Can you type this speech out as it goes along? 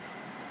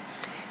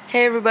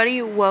Hey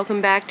everybody,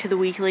 welcome back to the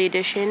weekly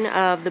edition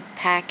of the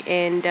Pack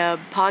and Dub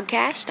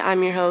podcast.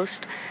 I'm your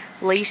host,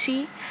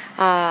 Lacey.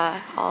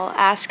 I'll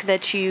ask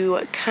that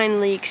you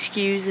kindly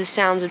excuse the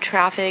sounds of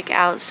traffic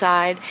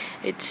outside.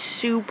 It's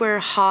super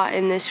hot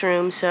in this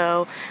room,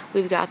 so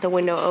we've got the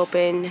window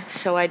open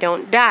so I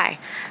don't die.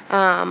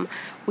 I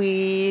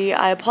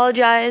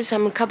apologize,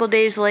 I'm a couple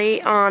days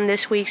late on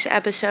this week's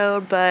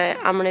episode, but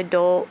I'm an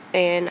adult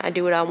and I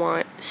do what I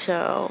want,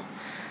 so...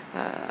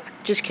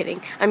 just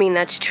kidding. I mean,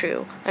 that's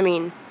true. I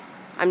mean,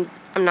 I'm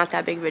not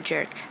that big of a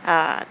jerk.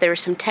 There were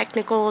some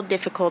technical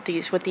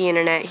difficulties with the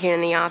internet here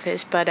in the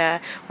office, but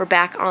we're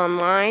back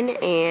online,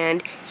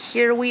 and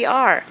here we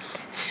are.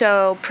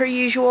 So, per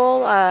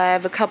usual, I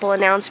have a couple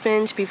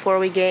announcements before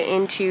we get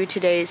into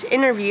today's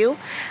interview.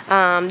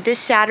 This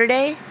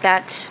Saturday,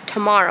 that's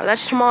tomorrow.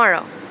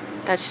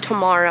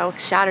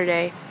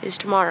 Saturday is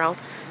tomorrow,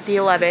 the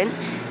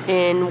 11th.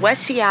 In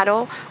West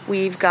Seattle,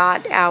 we've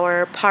got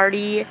our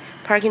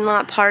parking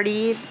lot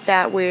party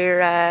that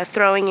we're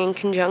throwing in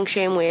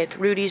conjunction with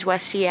Rudy's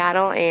West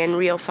Seattle and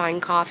Real Fine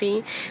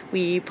Coffee.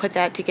 We put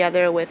that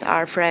together with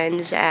our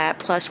friends at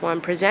Plus One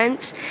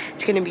Presents.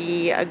 It's going to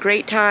be a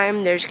great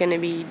time. There's going to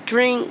be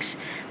drinks,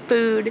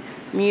 food,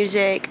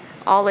 music,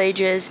 all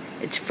ages.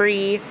 It's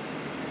free.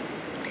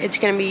 It's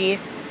going to be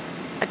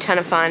a ton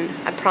of fun.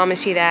 I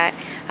promise you that.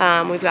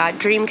 We've got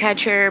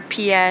Dreamcatcher,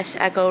 PS,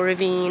 Echo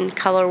Ravine,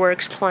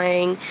 Colorworks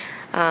playing.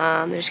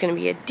 There's going to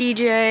be a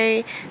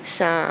DJ,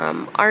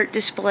 some art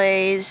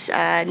displays,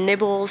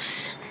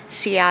 Nibbles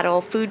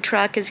Seattle food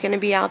truck is going to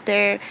be out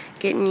there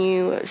getting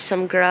you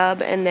some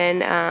grub, and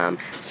then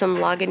some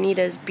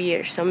Lagunitas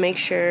beer. So make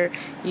sure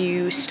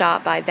you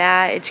stop by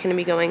that. It's going to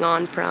be going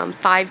on from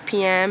 5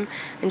 p.m.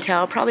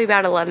 until probably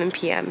about 11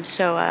 p.m.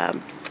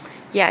 So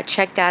yeah,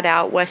 check that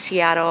out, West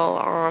Seattle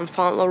on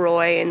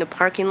Fauntleroy in the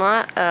parking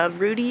lot of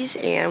Rudy's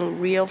and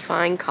Real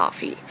Fine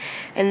Coffee.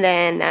 And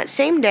then that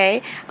same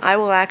day, I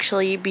will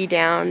actually be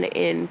down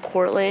in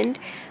Portland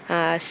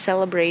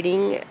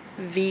celebrating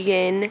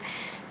Vegan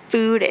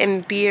Food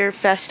and Beer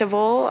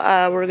Festival.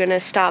 We're going to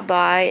stop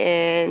by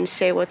and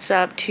say what's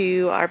up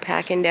to our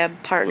Pack and Dub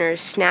partners,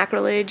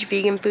 Snackrillage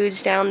Vegan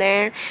Foods down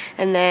there,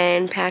 and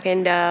then Pack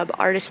and Dub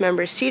artist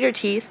members Cedar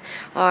Teeth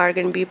are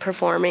going to be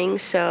performing,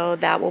 so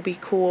that will be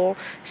cool.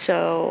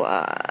 So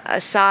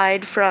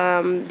aside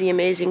from the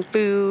amazing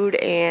food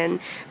and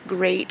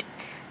great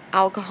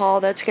alcohol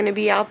that's going to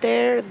be out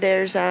there,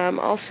 there's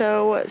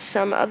also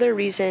some other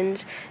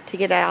reasons to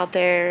get out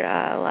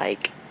there,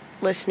 like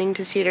listening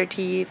to Cedar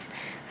Teeth,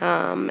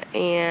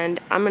 and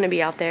I'm going to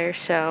be out there,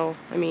 so,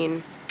 I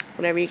mean,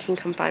 whatever, you can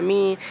come find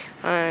me.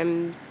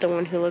 I'm the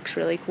one who looks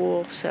really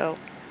cool, so,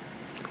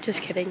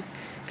 just kidding,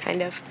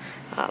 kind of.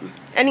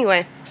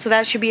 Anyway, so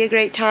that should be a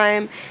great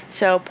time.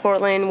 So,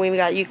 Portland, we've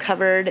got you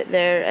covered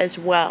there as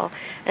well.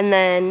 And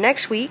then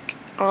next week,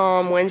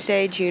 on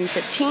Wednesday, June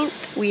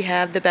 15th, we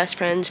have the Best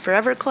Friends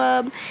Forever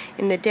Club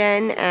in the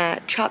Den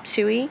at Chop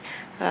Suey.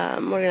 We're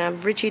going to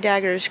have Richie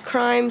Dagger's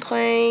Crime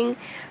playing,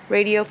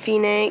 Radio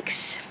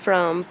Phoenix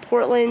from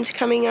Portland's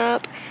coming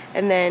up,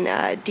 and then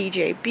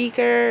DJ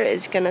Beaker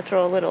is going to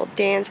throw a little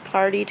dance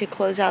party to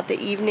close out the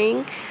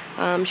evening.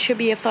 Should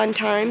be a fun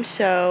time,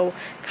 so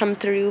come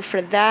through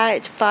for that.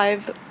 It's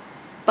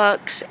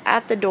 $5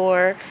 at the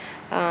door.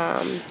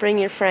 Bring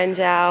your friends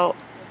out,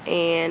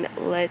 and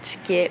let's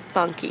get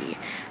funky.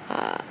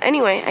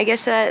 Anyway, I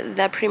guess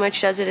that pretty much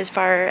does it as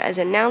far as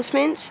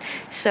announcements.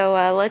 So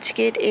let's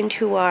get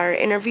into our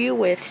interview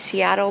with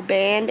Seattle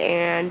band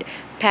and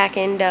Pack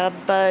and Dub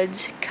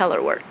Buds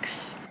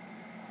Colorworks.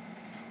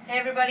 Hey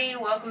everybody,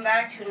 welcome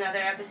back to another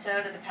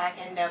episode of the Pack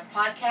and Dub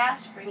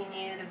podcast, bringing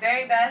you the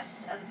very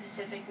best of the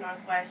Pacific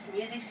Northwest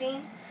music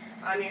scene.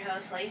 I'm your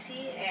host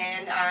Lacey,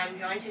 and I'm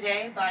joined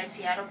today by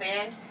Seattle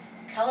band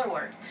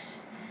Colorworks.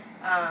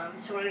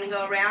 So we're going to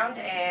go around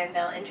and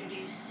they'll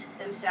introduce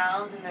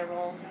themselves and their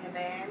roles in the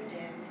band,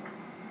 and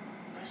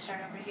I'm going to start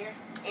over here.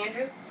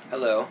 Andrew?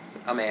 Hello,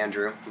 I'm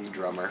Andrew. I'm the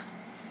drummer,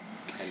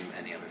 and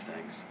many other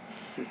things.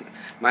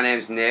 My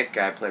name's Nick.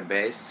 I play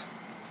bass.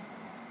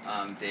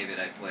 I'm David.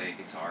 I play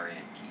guitar and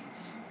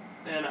keys.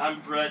 And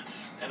I'm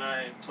Brett, and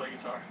I play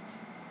guitar.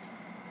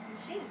 And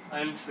sing. I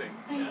didn't sing.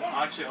 Yeah.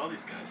 Actually, all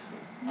these guys sing.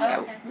 Yeah,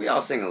 Okay. we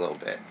all sing a little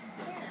bit.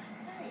 Yeah,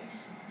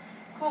 nice.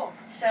 Cool.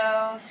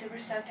 So, super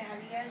stoked to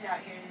have you guys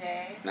out here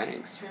today.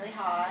 Thanks. It's really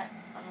hot.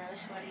 I'm really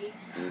sweaty.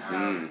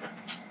 Mm-hmm.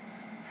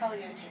 Probably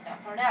going to take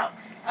that part out.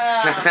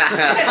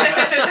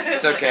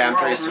 It's okay, I'm We're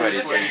pretty all really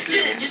sweaty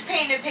too. Just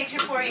painting a picture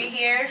for you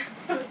here.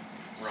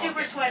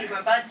 Super sweaty.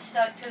 My butt's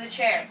stuck to the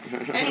chair.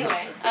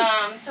 Anyway,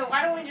 so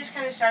why don't we just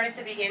kind of start at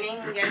the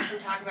beginning? You guys can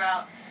talk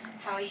about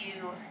how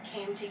you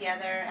came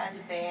together as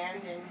a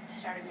band and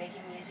started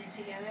making music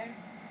together.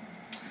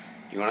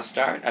 You want to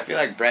start? I feel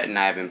like Brett and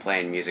I have been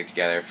playing music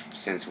together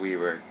since we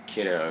were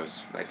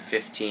kiddos, like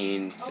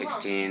 15,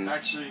 16.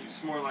 Actually,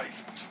 it's more like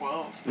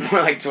 12.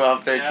 More like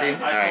 12, 13? Yeah,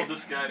 I Alright. told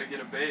this guy to get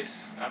a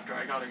bass after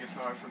I got a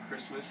guitar for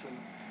Christmas,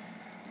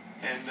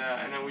 and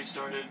then we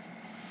started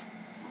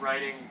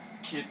writing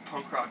kid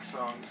punk rock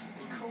songs.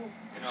 Cool.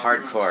 In our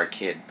Hardcore rooms.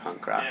 kid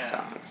punk rock Yeah.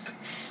 songs.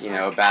 You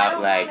know, I about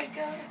don't like, wanna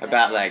go to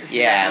about bed. like,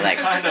 yeah, like,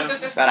 kind of.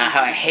 about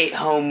how I hate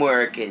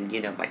homework and,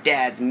 you know, my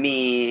dad's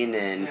mean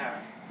and, Yeah.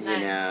 you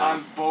Nice. know,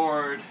 I'm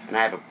bored. and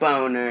I have a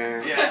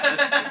boner. Yeah,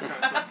 this kind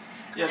of stuff.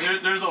 Yeah,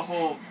 there's a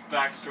whole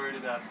backstory to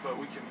that, but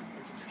we can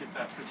skip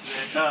that for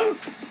today.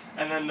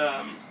 And then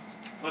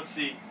let's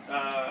see.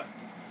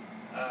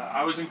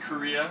 I was in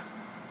Korea.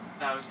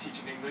 I was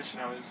teaching English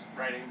and I was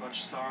writing a bunch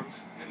of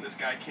songs. And this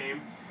guy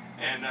came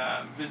and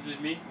visited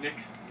me, Nick,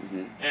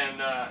 Mhm.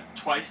 and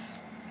twice.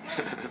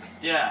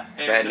 Yeah.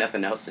 So I had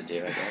nothing else to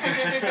do, I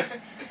guess.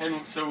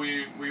 And so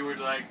we would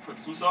like put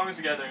some songs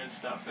together and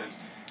stuff. And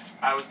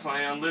I was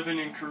planning on living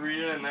in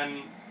Korea, and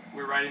then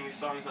we're writing these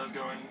songs. I was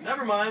going,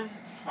 never mind,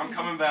 I'm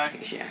coming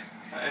back. Yeah.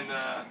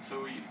 And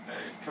so we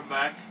come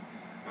back,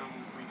 and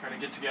we kind of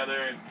get together.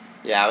 And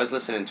Yeah, I was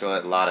listening to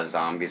a lot of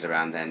Zombies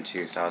around then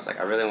too, so I was like,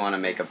 I really want to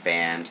make a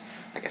band,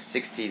 like a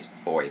 60s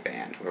boy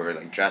band, where we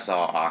like dress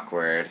all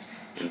awkward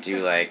and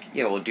do like,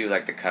 you know, we'll do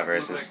like the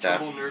covers look and like stuff.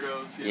 total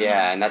nerdos. You know?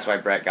 Yeah, and that's why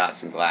Brett got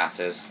some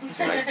glasses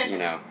to like, you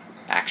know,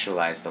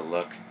 actualize the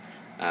look.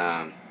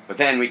 But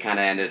then we kind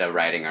of ended up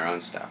writing our own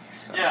stuff.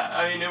 So. Yeah,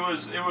 I mean, it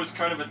was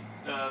kind of the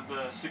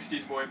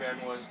 '60s boy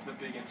band was the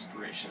big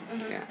inspiration.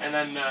 Yeah. And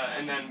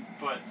then,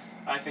 but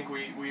I think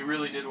we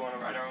really did want to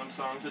write our own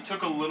songs. It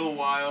took a little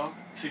while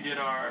to get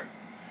our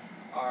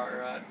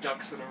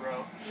ducks in a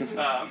row.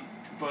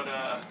 But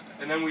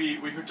and then we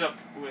hooked up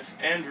with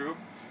Andrew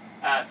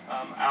at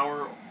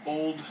our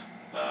old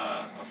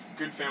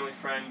good family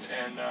friend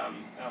and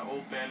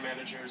old band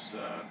manager's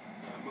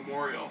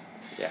memorial.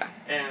 Yeah.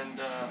 And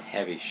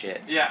Heavy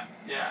shit. yeah,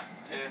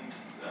 and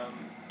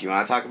Do you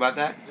want to talk about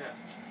that?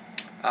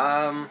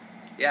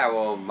 Yeah,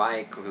 well,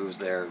 Mike, who's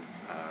their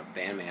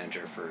band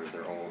manager for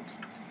their old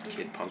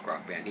kid punk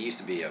rock band, he used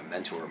to be a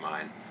mentor of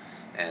mine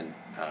and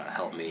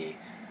helped me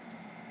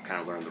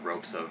kind of learn the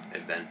ropes of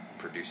event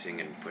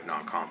producing and putting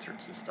on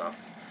concerts and stuff.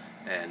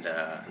 And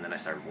then I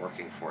started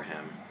working for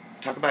him.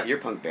 Talk about your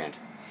punk band.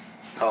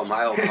 Oh,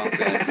 my old punk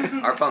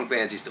band. Our punk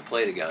bands used to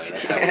play together.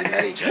 That's how we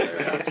met each other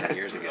about 10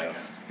 years ago.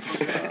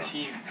 a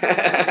team.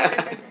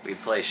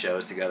 We'd play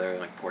shows together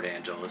like Port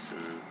Angeles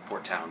and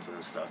Port Townsend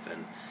and stuff,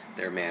 and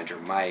their manager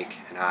Mike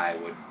and I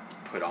would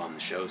put on the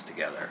shows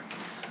together.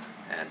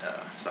 And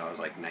so I was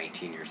like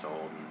 19 years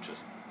old and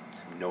just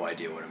had no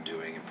idea what I'm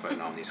doing and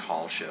putting on these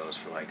hall shows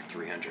for like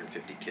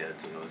 350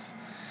 kids, and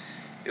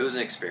it was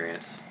an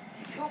experience.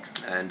 Cool.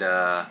 And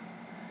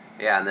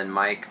yeah, and then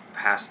Mike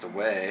passed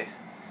away,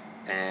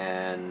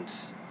 and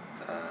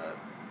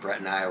Brett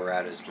and I were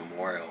at his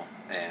memorial,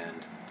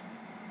 and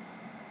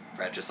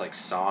Brett just like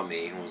saw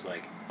me and was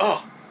like,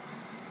 "Oh,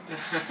 do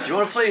you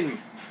want to play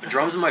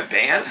drums in my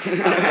band?"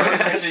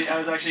 I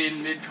was actually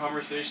in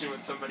mid-conversation with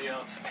somebody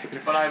else,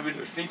 but I've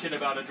been thinking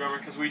about a drummer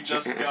because we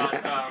just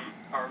got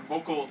our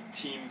vocal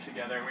team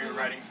together and we were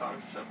writing songs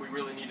and stuff. We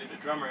really needed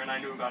a drummer, and I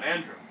knew about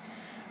Andrew,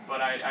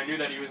 but I knew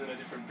that he was in a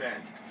different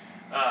band.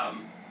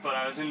 But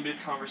I was in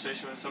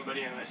mid-conversation with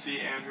somebody, and I see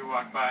Andrew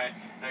walk by,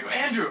 and I go,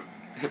 "Andrew,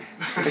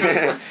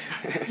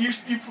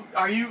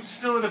 are you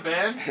still in a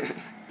band?" And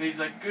he's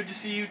like, "Good to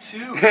see you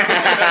too." No,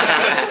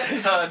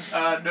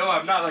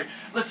 I'm not. Like,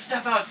 let's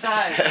step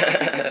outside.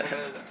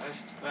 And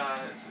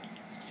I said,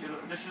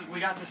 we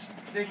got this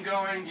thing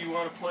going. Do you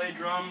want to play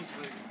drums?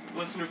 Like,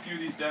 listen to a few of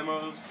these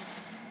demos.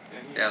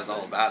 And he Yeah, it was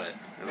all about it.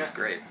 It was Yeah.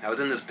 great. I was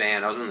in this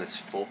band. I was in this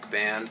folk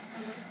band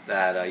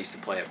that I used to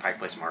play at Pike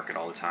Place Market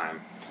all the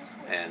time,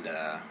 and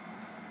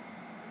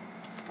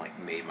like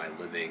made my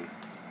living,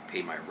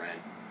 paid my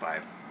rent by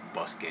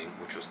busking,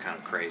 which was kind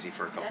of crazy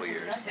for a couple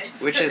years.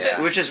 Which is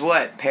Yeah. which is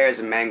what Pears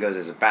and Mangoes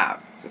is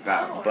about. It's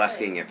about Oh,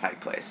 busking at Pike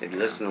Place. If you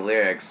listen to the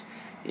lyrics,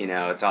 you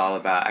know, it's all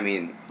about, I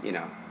mean, you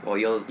know, well,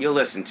 you'll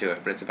listen to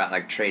it, but it's about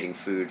like trading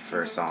food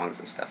for songs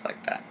and stuff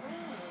like that.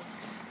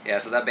 Yeah,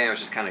 so that band was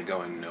just kind of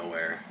going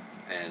nowhere,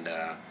 and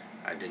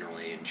I didn't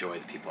really enjoy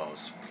the people I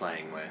was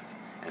playing with.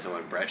 And so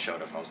when Brett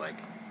showed up, I was like,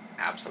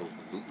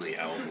 absolutely,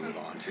 I will move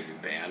on to a new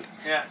band.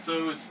 Yeah,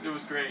 so it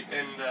was great,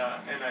 and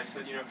I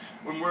said, you know,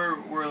 when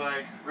we're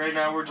like right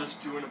now we're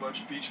just doing a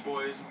bunch of Beach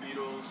Boys and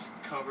Beatles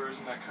covers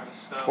and that kind of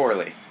stuff.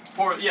 Poorly.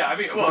 Yeah, I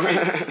mean,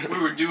 we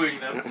were doing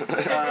them,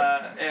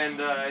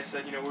 and I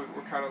said, you know,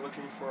 we're kind of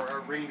looking for a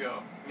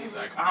Ringo, and he's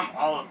like, I'm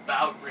all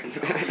about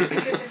Ringo,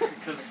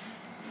 because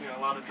you know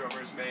a lot of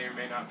drummers may or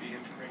may not be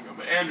into Ringo,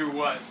 but Andrew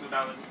was, so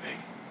that was a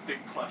big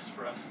plus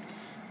for us,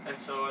 and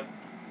so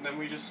then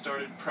we just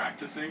started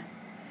practicing.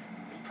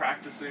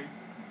 Like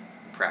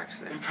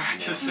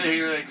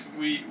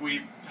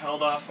we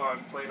held off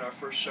on playing our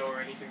first show or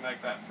anything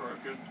like that for a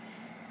good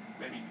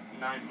maybe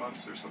 9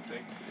 months or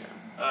something,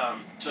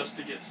 just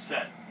to get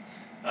set,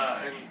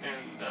 and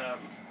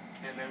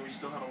then we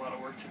still had a lot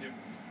of work to do.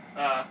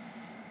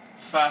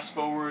 Fast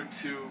forward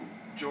to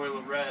Joy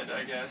La Red,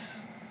 I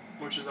guess,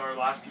 which is our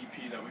last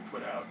EP that we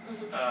put out.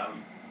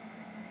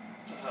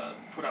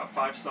 Put out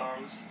 5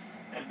 songs,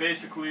 and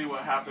basically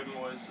what happened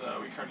was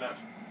we kind of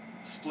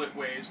split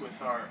ways with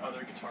our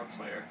other guitar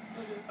player.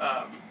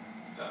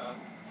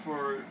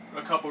 for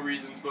a couple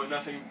reasons, but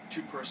nothing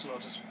too personal.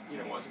 Just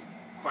wasn't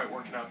quite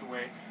working out the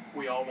way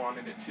we all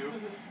wanted it to.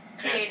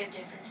 Creative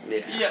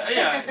differences.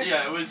 Yeah.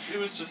 It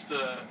was just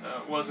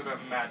wasn't a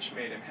match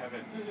made in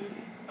heaven.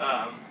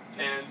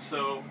 And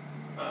so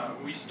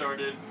we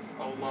started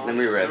a long. And then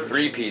we were a search.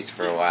 3-piece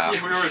for a while.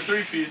 Yeah, we were a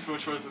 3-piece,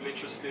 which was an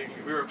interesting.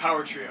 We were a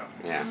power trio.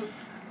 Yeah.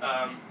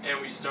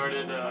 And we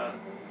started the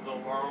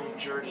long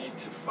journey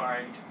to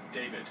find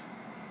David.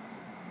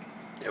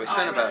 Yeah, we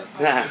spent about.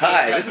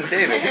 Hi, this is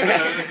David.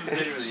 This is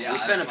David. So, yeah, We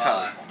spent I've,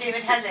 about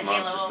David 6 has a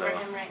months halo or so. over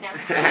him right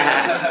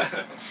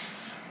now.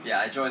 Yeah,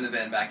 I joined the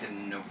band back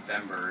in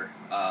November.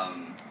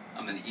 I'm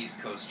an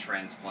East Coast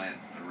transplant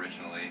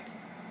originally.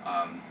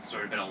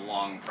 Sort of been a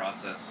long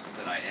process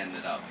that I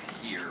ended up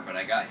here, but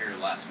I got here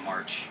last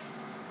March,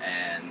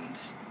 and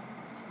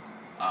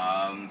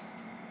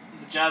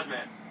He's a jazz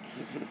man.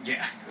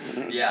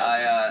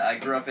 I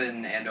grew up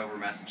in Andover,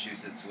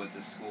 Massachusetts, went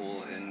to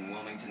school in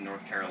Wilmington,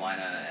 North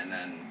Carolina, and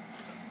then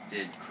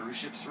did cruise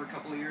ships for a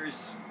couple of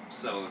years,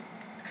 so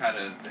kind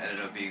of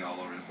ended up being all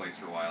over the place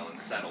for a while and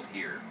settled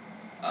here.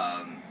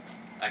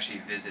 Actually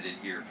visited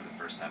here for the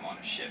first time on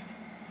a ship,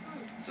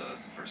 so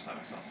that's the first time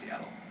I saw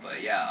Seattle.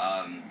 But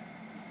yeah,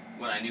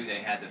 when I knew they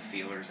had the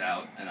feelers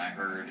out, and I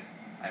heard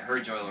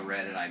Joy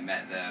Red, and I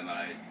met them, and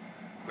I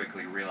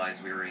quickly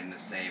realized we were in the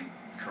same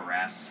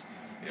Carras.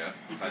 Yeah,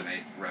 if I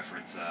may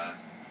reference,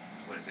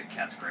 what is it,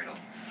 Cat's Cradle.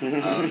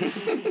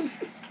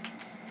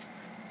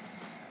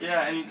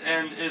 Yeah,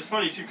 and it's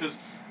funny too because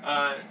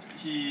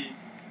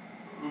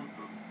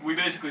we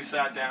basically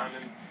sat down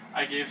and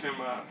I gave him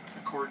a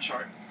chord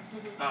chart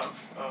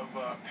of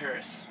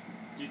Paris,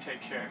 You Take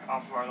Care,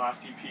 off of our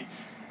last EP,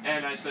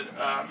 and I said,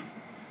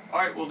 all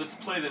right, well, let's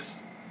play this.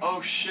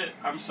 Oh shit,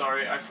 I'm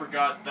sorry, I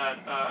forgot that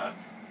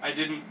I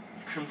didn't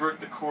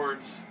convert the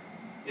chords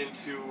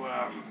into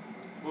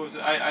what was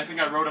it? I think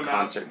I wrote them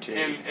Concert out.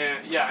 tuning.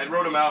 Yeah, I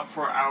wrote them out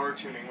for our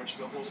tuning, which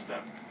is a whole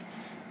step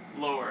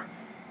lower,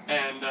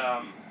 and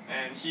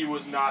he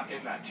was not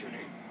in that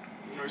tuning,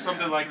 or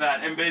something like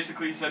that. And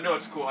basically he said, no,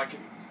 it's cool.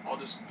 I'll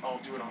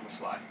do it on the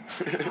fly.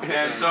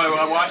 And so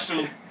I watched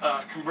him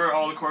convert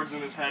all the chords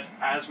in his head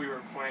as we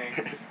were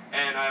playing,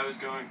 and I was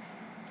going,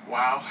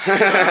 wow.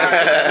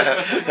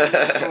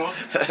 That's cool.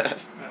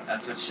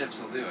 That's what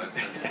ships will do. I've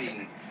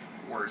seen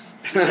worse.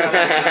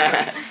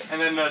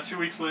 And then 2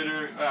 weeks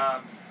later,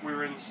 we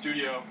were in the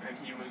studio, and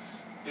he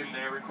was in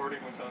there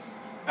recording with us.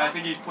 And I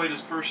think he played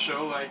his first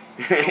show like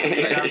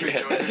after he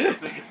joined or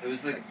something. It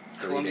was the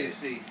Columbia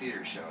City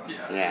Theater show.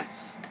 Yeah. Yeah.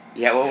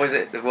 Yeah, what was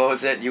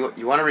it? You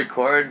want to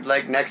record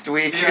like next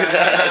week?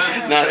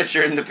 Yeah. Now that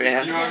you're in the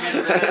band. Do you want me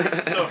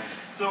to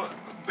so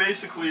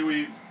basically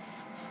we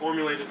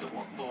formulated the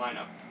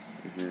lineup,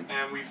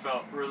 and we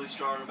felt really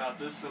strong about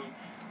this, and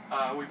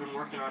we've been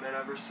working on it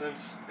ever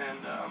since, and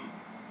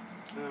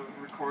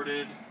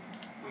recorded,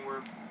 and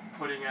we're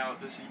putting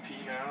out this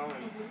EP now,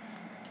 and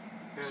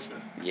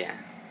Yeah.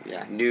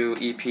 New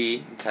EP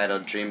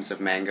entitled Dreams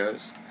of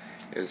Mangoes.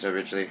 It was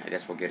originally, I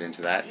guess we'll get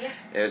into that. Yeah.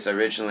 It was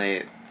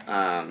originally,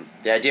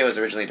 the idea was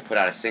originally to put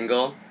out a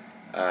single,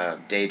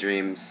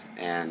 Daydreams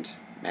and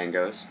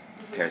Mangoes,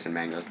 Pears and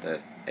Mangoes, the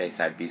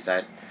A-side,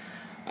 B-side.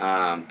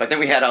 But then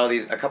we had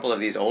a couple of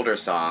these older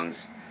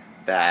songs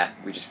that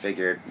we just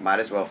figured might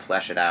as well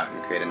flesh it out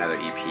and create another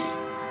EP.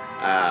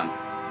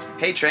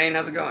 Hey Train,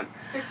 how's it going?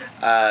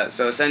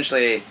 So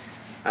essentially,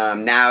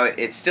 now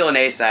it's still an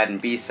A-side and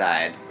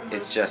B-side.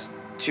 It's just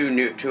two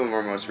of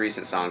our most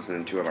recent songs and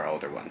then 2 of our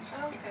older ones.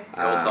 Okay.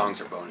 The old songs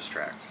are bonus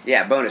tracks.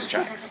 Yeah, bonus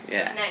tracks.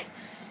 Yeah.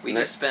 Nice. We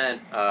just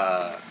spent.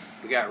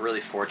 We got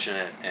really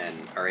fortunate and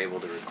are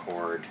able to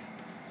record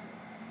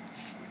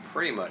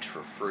pretty much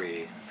for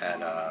free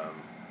at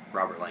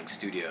Robert Lang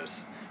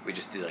Studios. We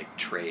just do like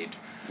trade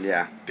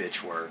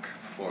bitch work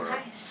for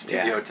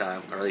studio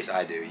time, or at least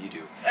I do. You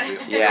do.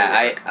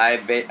 Yeah,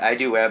 I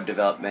do web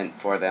development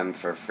for them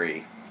for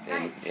free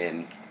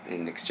in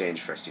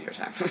exchange for studio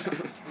time.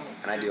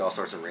 And I do all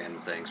sorts of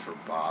random things for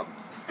Bob,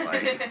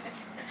 like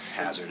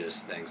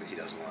hazardous things that he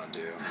doesn't want to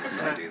do,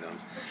 so I do them.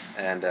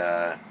 And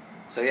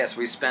so yes,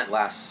 we spent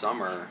last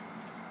summer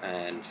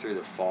and through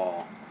the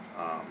fall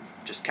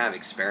just kind of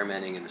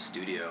experimenting in the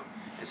studio.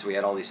 And so we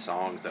had all these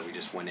songs that we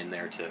just went in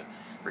there to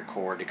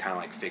record, to kind of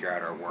like figure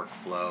out our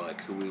workflow,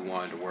 like who we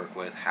wanted to work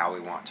with, how we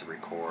want to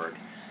record,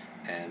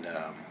 and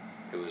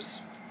it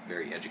was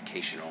very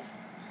educational.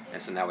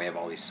 And so now we have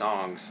all these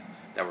songs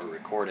that were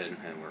recorded,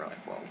 and we're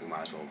like, well, we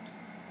might as well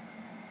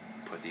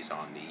put these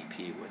on the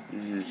EP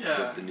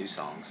with the new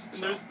songs. And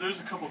So. there's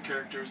a couple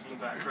characters in the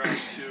background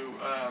too.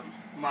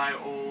 My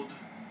old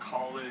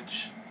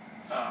college,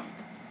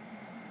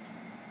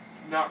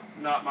 not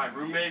my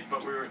roommate,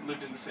 but we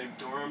lived in the same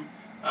dorm.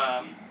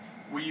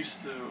 We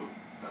used to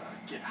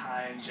get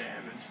high and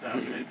jam and stuff,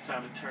 and it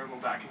sounded terrible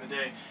back in the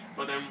day.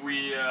 But then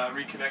we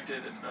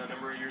reconnected a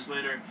number of years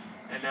later,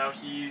 and now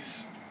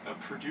he's a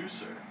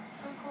producer.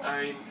 Oh, cool.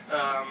 I mean,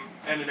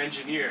 and an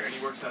engineer, and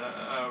he works at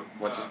a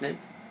What's his name?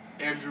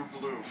 Andrew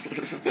Bloom.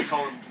 They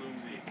call him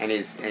Bloomsy. And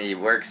he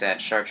works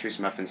at Chartreuse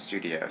Muffin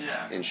Studios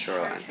Yeah. in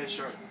Shoreline. Okay,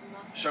 sure.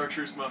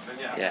 Chartreuse Muffin,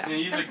 yeah. Yeah. And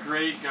he's a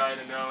great guy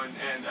to know,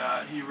 and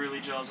he really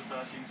gels with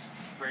us. He's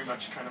very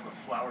much kind of a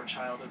flower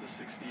child of the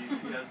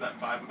 60s. He has that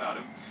vibe about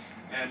him.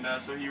 And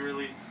so he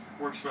really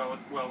works well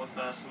with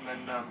us. And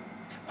then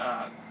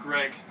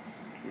Greg,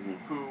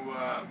 who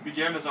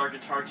began as our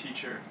guitar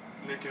teacher,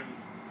 Nick and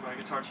my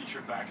guitar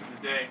teacher back in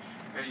the day,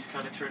 and he's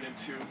kind of turned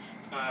into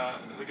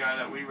the guy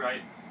that we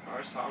write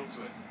our songs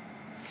with.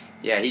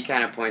 Yeah, he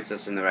kind of points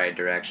us in the right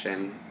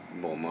direction,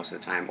 well, most of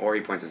the time, or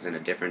he points us in a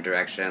different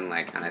direction,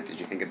 like kind of, did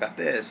you think about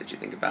this, did you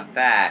think about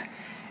that?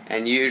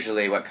 And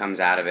usually what comes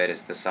out of it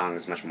is the song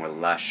is much more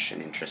lush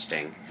and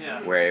interesting,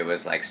 where it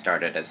was like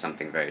started as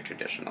something very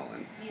traditional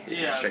and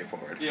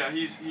straightforward. Yeah,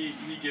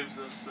 he gives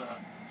us,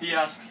 he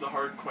asks the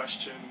hard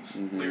questions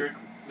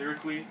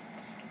lyrically,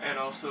 and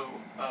also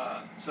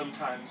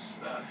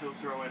sometimes he'll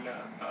throw in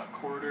a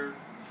quarter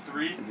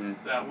 3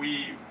 that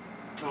we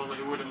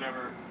totally would have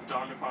never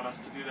dawned upon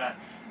us to do that.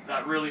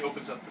 That really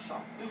opens up the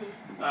song.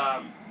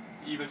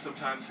 Even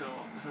sometimes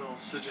he'll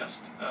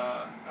suggest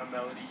a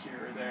melody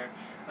here or there,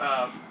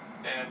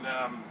 and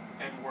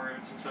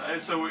words and so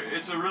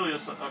it's a really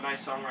a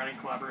nice songwriting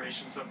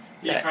collaboration. So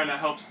he kind of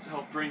help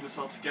bring this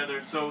all together.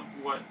 And so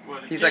what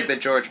he's like the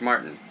George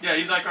Martin. Yeah,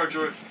 he's like our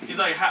George. He's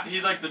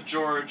like the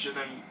George, and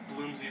then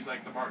Bloomsy's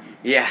like the Martin.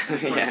 Yeah,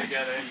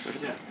 Together.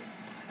 Yeah.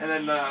 And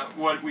then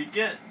what we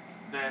get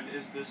then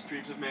is this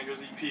Dreams of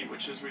Mangoes EP,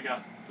 which is we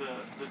got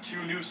the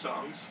 2 new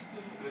songs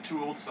and the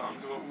 2 old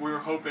songs. And what we're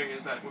hoping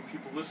is that when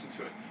people listen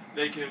to it,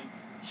 they can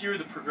hear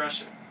the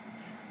progression.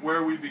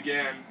 Where we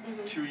began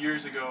 2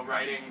 years ago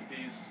writing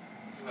these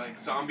like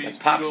zombies,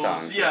 the pop Beatles,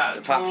 songs, the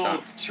pop total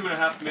songs.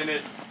 2.5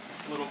 minute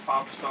little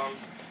pop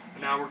songs,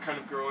 and now we're kind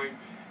of growing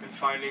and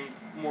finding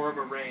more of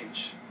a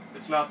range.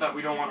 It's not that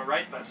we don't want to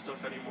write that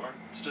stuff anymore.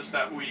 It's just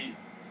that we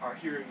are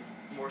hearing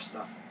more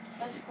stuff.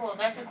 So. That's cool.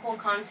 That's a cool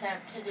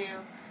concept to do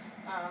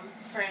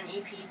for an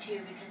EP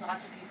too, because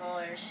lots of people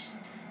are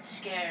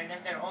scared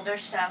of their older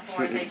stuff,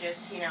 or they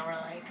just, are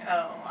like,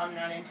 oh, I'm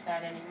not into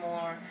that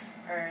anymore,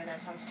 or that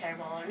sounds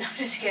terrible, or not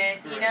as good,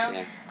 you know?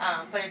 Yeah.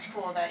 But it's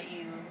cool that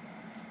you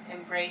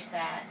embrace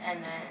that,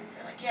 and then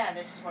you're like, yeah,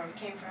 this is where we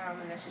came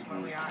from, and this is where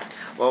we are.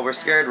 Well, we're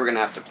scared we're going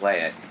to have to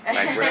play it.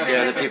 Like, we're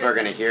scared that people are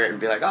going to hear it and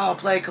be like, oh,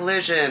 play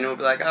Collision. And we'll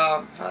be like,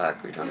 oh,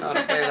 fuck, we don't know how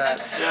to play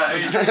that. Yeah, I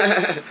mean,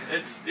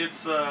 it's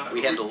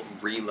we had to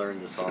relearn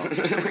the song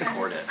just to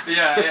record it.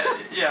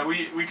 Yeah,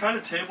 we kind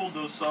of tabled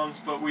those songs,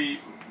 but they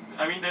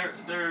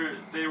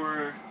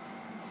were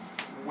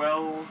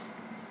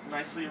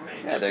nicely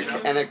arranged.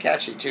 Yeah, and they're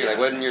catchy too. Like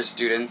when your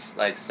students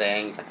like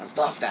saying, he's like, I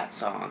love that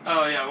song.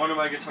 Oh yeah, one of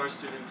my guitar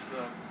students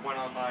went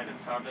online and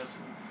found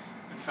us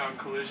and found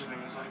Collision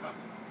and was like, oh,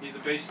 he's a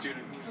bass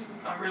student.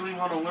 I really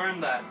want to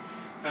learn that.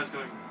 And I was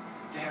going,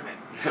 damn it,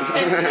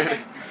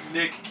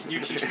 Nick, can you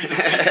teach me the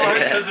bass part,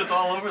 because it's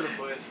all over the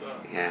place. So.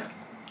 Yeah.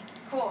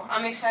 Cool.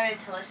 I'm excited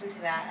to listen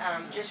to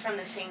that. Just from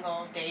the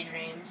single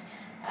Daydreams,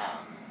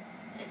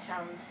 it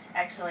sounds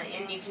excellent,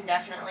 and you can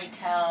definitely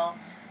tell.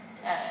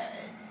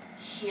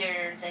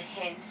 Hear the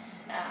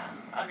hints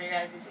of your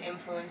guys'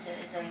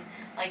 influences and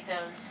like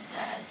those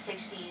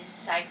 60s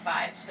psych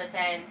vibes, but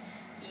then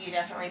you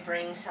definitely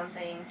bring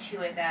something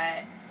to it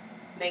that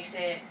makes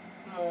it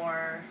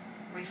more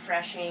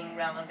refreshing,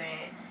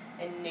 relevant,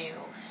 and new.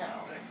 So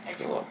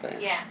it's cool.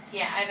 Thanks. Yeah,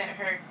 I haven't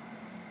heard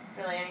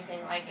really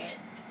anything like it.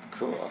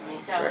 Cool. Personally,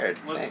 so. Weird.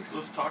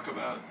 Let's talk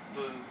about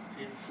the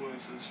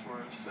influences for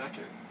a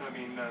second. I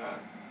mean,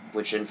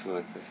 which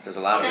influences? There's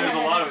a lot of them. There's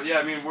a lot of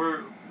yeah.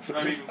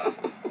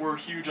 We're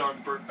huge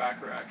on Burt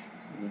Bacharach.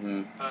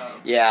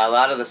 Yeah, a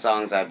lot of the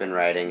songs I've been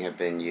writing have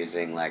been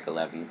using like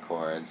 11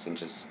 chords and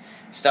just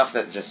stuff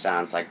that just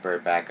sounds like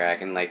Burt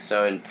Bacharach. And like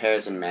so in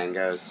Pears and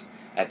Mangoes,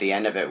 at the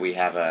end of it we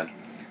have a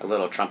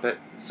little trumpet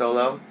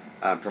solo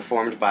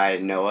performed by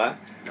Noah.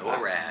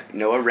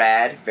 Noah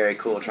Rad, very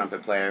cool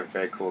trumpet player,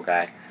 very cool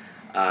guy.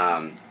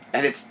 And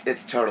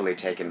it's totally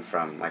taken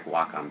from like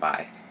Walk On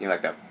By.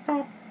 Like the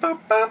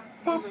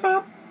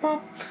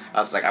I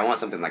was like, I want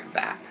something like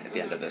that at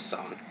the end of this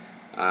song.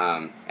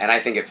 And I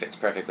think it fits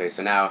perfectly.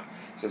 So now,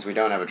 since we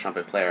don't have a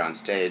trumpet player on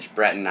stage,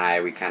 Brett and I,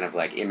 we kind of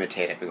like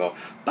imitate it. We go,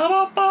 ba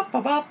ba ba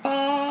ba ba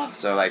ba.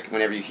 So like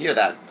whenever you hear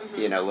that,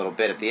 little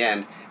bit at the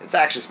end, it's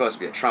actually supposed to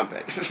be a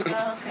trumpet.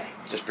 Oh, okay.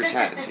 Just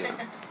pretend,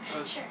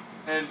 Sure.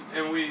 And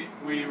we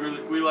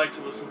like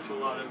to listen to a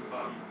lot of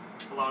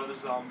the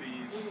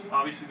Zombies.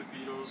 Obviously the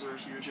Beatles are a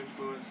huge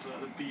influence.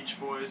 The Beach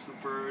Boys, the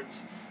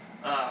Byrds.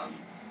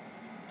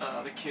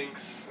 The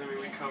Kinks.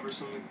 We cover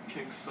some of the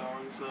Kinks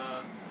songs,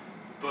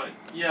 but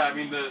yeah,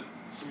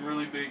 some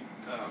really big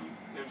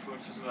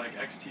influences like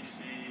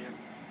XTC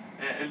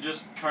and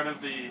just kind of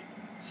the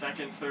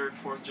second, third,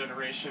 fourth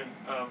generation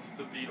of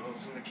the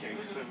Beatles and the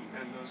Kinks and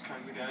those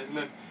kinds of guys. And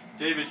then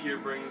David here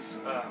brings.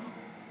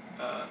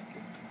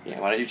 Yeah,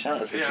 why don't you tell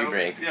us what you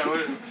bring? Yeah.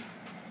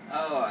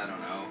 I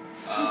don't know.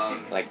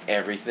 Like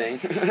everything.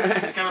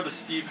 He's kind of the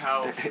Steve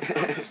Howe of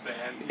this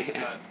band. He's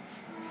got.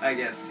 I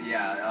guess,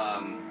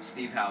 yeah.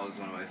 Steve Howe is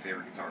one of my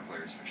favorite guitar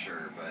players for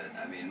sure, but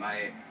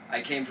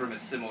I came from a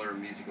similar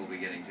musical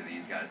beginning to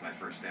these guys. My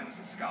first band was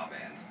a ska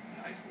band, and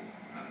high school.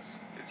 I was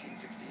 15,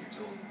 16 years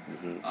old.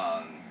 Mm-hmm.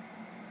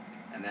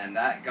 And then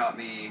that got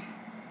me.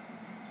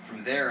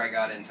 From there, I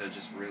got into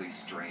just really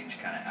strange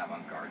kind of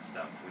avant-garde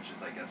stuff, which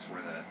is, I guess,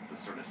 where the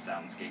sort of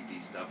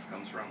soundscapey stuff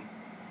comes from.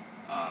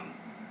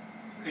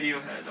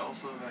 Radiohead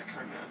also, that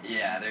kind of...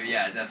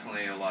 Yeah,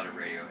 definitely a lot of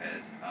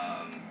Radiohead.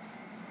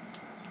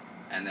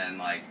 And then,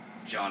 like,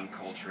 John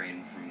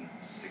Coltrane from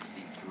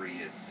 63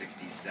 to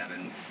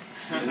 67.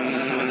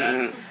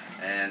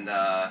 And,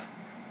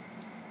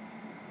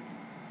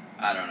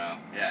 I don't know.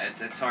 Yeah,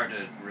 it's hard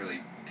to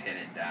really pin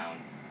it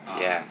down.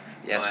 Yeah,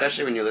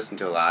 especially when you listen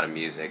to a lot of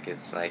music,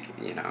 it's like,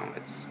 you know,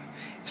 it's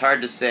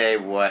hard to say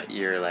what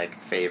your, like,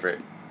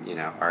 favorite, you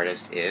know,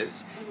 artist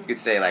is. You could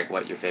say, like,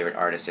 what your favorite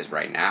artist is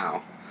right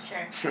now.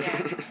 Sure,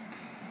 yeah.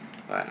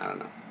 But I don't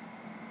know.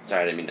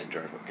 Sorry, I didn't mean to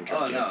interrupt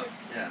Oh, you. no.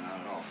 Yeah, not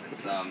at all.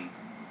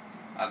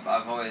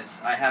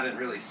 It's, I haven't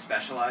really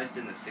specialized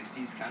in the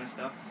 60s kind of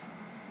stuff,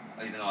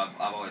 even though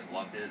I've always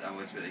loved it. I've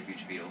always been a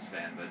huge Beatles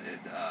fan, but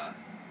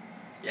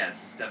yeah,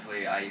 this is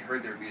definitely, I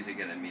heard their music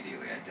and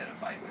immediately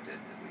identified with it,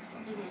 at least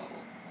on some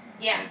level.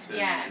 Yeah,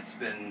 and it's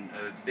been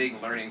a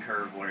big learning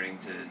curve learning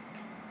to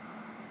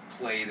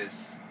play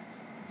this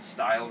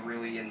style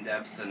really in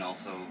depth and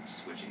also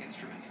switching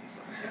instruments and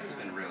stuff like that. It's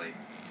been really,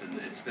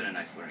 it's been a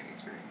nice learning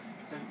experience.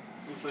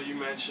 And so you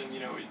mentioned,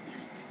 you know,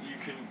 you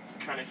can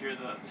kind of hear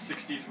the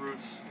 60s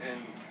roots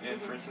in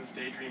for instance,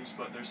 Daydreams,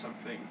 but there's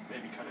something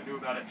maybe kind of new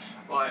about it.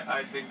 Well,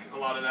 I think a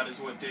lot of that is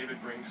what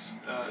David brings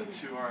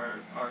to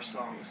our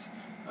songs.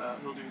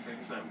 He'll do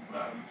things that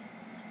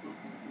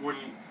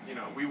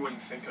we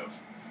wouldn't think of.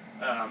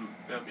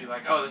 It'll be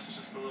like, oh, this is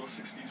just a little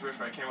 60s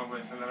riff I came up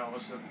with, and then all of a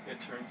sudden it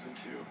turns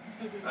into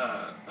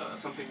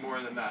something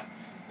more than that.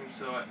 And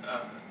so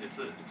it's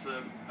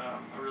a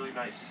really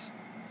nice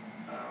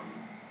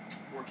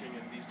working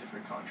in these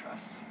different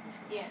contrasts.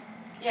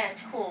 Yeah,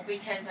 it's cool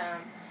because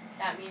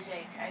that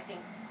music, I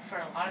think, for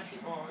a lot of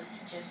people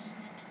is just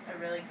a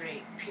really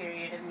great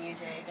period of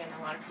music, and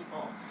a lot of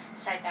people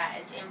cite that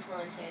as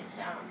influences,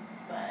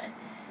 but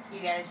you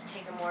guys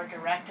take a more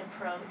direct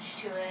approach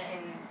to it,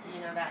 and,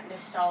 you know, that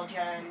nostalgia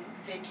and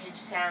vintage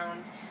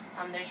sound,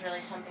 there's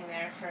really something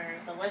there for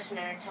the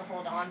listener to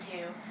hold on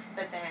to,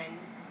 but then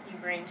you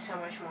bring so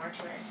much more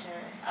to it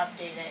to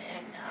update it,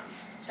 and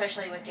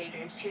especially with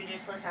Daydreams too,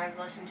 I've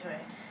listened to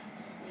it,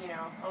 you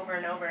know, over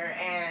and over,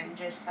 and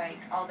just like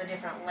all the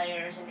different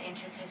layers and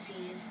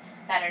intricacies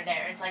that are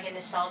there. It's like a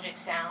nostalgic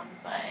sound,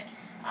 but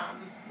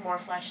more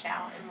fleshed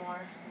out and more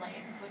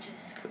layered, which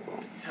is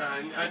cool. Yeah,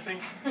 and I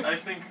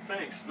think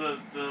thanks.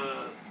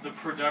 The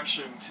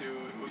production too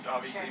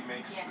obviously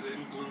makes,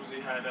 and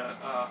Bloomsy had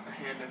a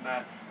hand in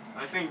that.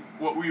 I think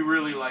what we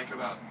really like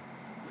about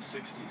the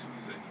 60s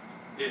music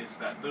is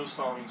that those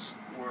songs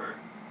were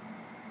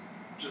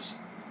just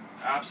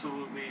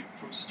absolutely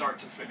from start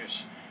to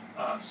finish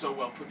so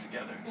well put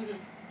together.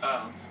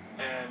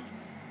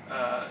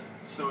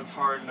 So it's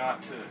hard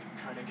not to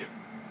kind of get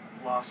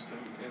lost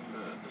in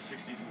the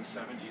 60s and the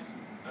 70s,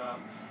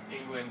 and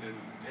England and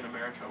in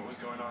America, what was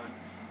going on.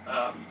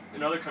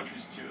 In other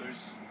countries too,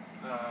 there's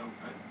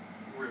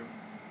we're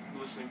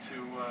listening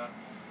to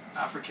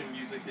African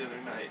music the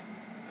other night.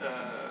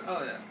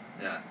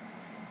 Yeah.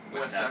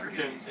 West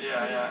African music.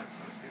 Yeah. That's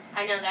always good.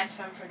 I know that's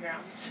fun for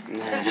drums.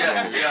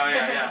 Yes,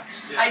 yeah.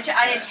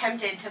 I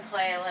attempted to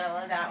play a little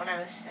of that when I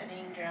was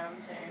studying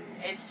drums, and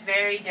it's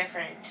very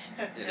different.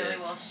 It really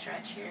will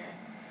stretch your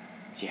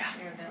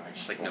ability.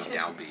 Just like no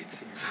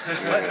downbeats.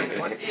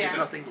 What? Yeah. There's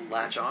nothing to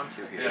latch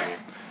onto here. Yeah.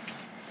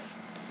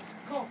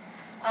 Cool.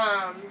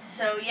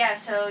 So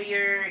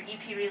your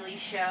EP release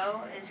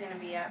show is going to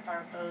be at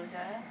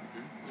Barboza.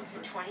 It's the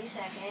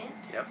 22nd.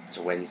 Yep. It's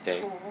a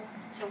Wednesday. Cool.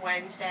 It's a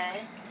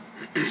Wednesday.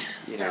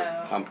 You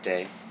know, hump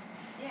day.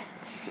 Yeah.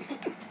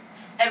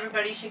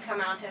 Everybody should come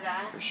out to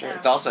that. For sure.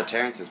 It's also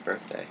Terrence's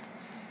birthday.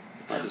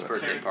 It's his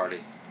birthday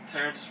party.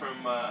 Terrence from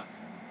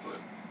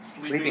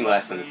Sleeping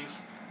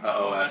Lessons.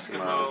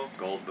 Eskimo,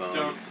 Gold Bones.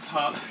 Don't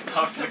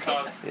talk to the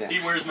cause. Yeah. He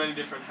wears many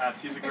different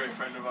hats. He's a great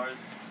friend of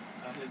ours.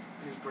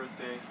 His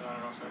birthday, so I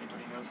don't know if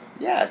anybody knows him.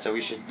 Yeah, so we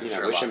should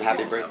wish him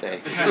happy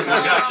birthday.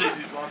 Actually,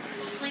 lots of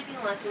people.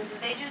 Sleeping Lessons.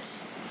 Did they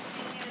just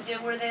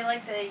were they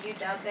like the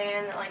UW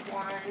band that like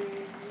won,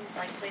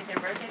 like played their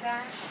birthday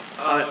bash,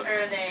 or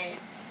are they?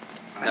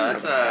 No,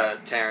 that's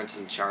Terrence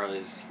and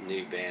Charlie's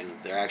new band.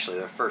 Their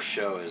first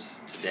show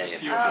is today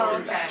at Oh,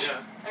 Golden okay. Bash.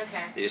 Yeah.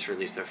 Okay. They just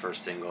released their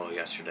first single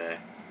yesterday.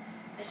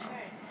 I swear.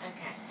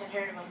 Okay. I'd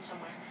heard of them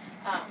somewhere.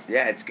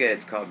 Yeah, it's good.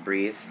 It's called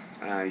Breathe.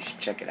 You should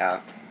check it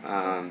out.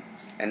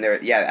 And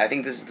I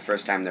think this is the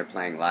first time they're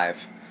playing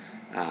live.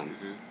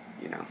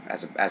 You know,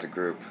 as a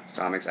group.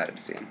 So I'm excited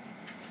to see them.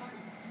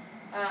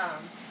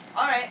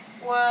 All right.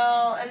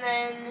 Well, and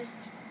then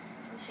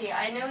let's see.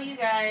 I know you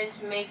guys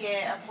make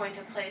it a point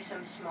to play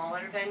some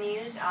smaller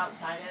venues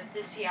outside of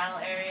the Seattle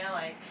area.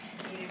 Like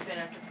you've been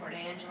up to Port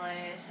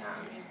Angeles.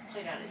 You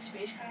played out at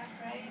Spacecraft,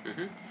 right?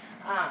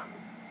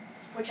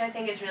 Which I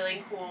think is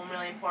really cool and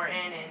really important.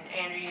 And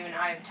Andrew, you and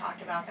I have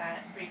talked about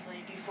that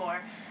briefly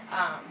before.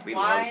 We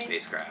love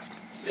Spacecraft.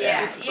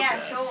 Yeah, It's the yeah.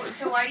 best.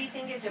 So why do you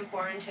think it's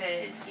important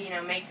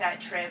to make that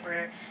trip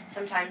or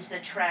sometimes the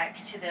trek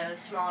to those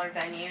smaller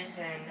venues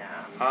and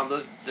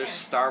There's yeah.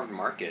 starved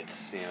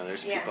markets.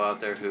 There's Yeah. people out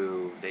there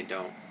who they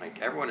don't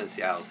like. Everyone in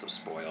Seattle is so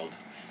spoiled.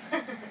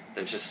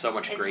 There's just so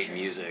much It's great true.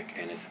 music,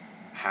 and it's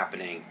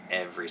happening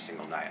every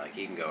single night. Like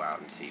you can go out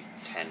and see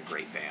 10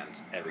 great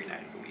bands every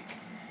night of the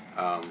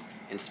week.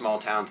 In small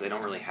towns, they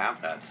don't really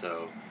have that,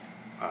 so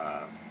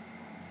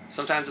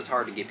sometimes it's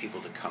hard to get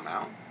people to come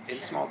out in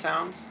Sure. small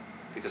towns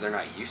because they're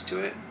not used to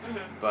it.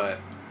 But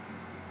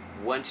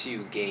once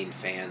you gain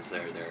fans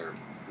there, they're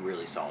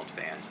really solid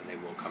fans, and they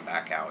will come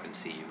back out and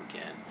see you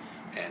again.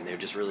 And they're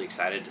just really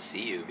excited to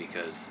see you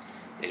because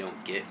they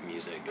don't get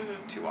music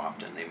too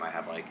often. They might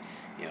have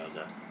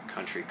the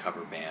country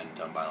cover band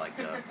done by like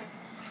the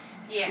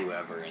Yeah.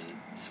 whoever in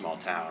small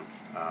town.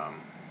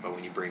 But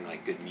when you bring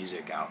like good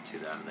music out to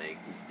them,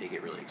 they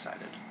get really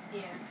excited.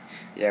 Yeah.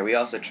 Yeah, we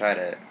also try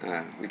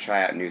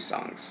out new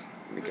songs.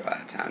 We go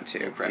out of town too.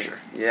 No pressure.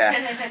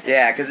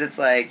 Yeah, because it's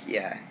like,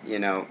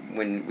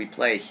 when we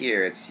play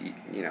here, it's,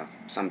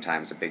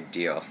 sometimes a big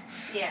deal.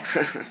 Yeah.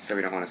 So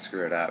we don't want to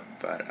screw it up.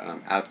 But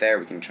out there,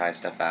 we can try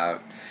stuff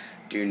out,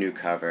 do new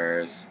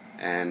covers,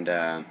 and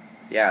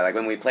like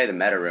when we play the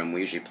Meta Room, we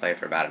usually play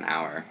for about an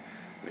hour,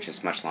 which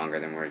is much longer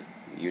than we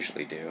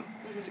usually do.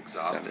 It's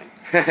exhausting.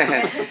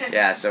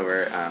 Yeah, so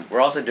we're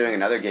also doing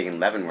another gig in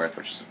Leavenworth,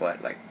 which is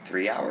what, like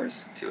 3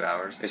 hours? 2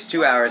 hours. There's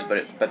 2 hours,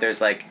 but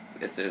there's like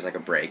a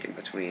break in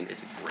between.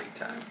 It's a great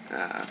time.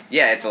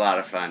 Yeah, it's a lot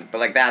of fun. But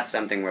like that's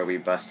something where we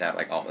bust out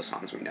like all the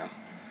songs we know.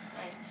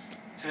 Nice.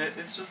 And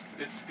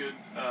it's good.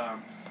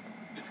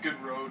 It's good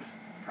road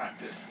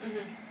practice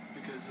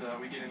because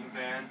we get in the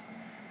van,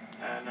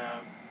 and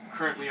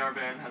currently our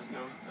van has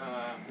no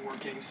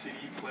working CD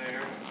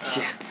player.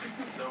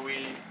 So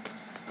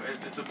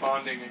it's a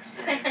bonding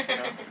experience.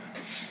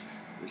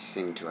 We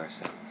sing to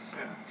ourselves.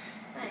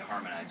 We Nice.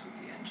 harmonize with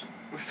the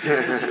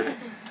engine.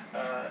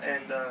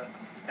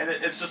 And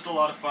it's just a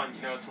lot of fun.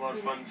 It's a lot of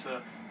fun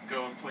to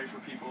go and play for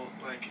people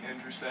like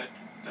Andrew said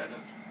that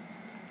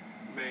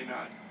may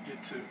not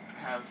get to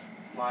have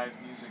live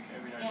music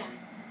every night of the week.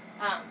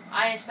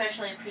 I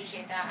especially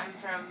appreciate that. I'm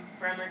from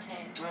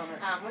Bremerton, Oh,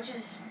 nice. which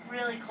is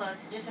really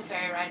close, just a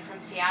ferry ride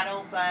from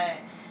Seattle, but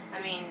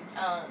I mean,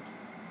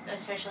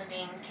 especially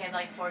being a kid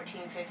like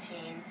 14,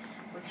 15,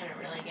 we couldn't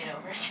really get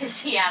over to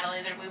Seattle.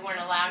 Either we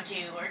weren't allowed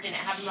to or didn't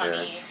have Sure.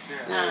 money,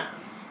 Yeah.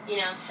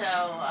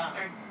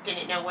 or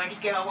didn't know where to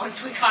go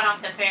once we got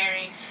off the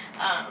ferry.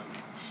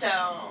 So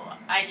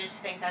I just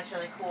think that's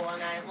really cool,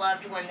 and I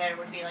loved when there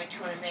would be like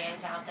touring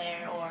bands out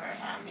there, or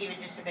even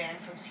just a band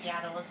from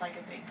Seattle was like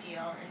a big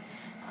deal.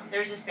 And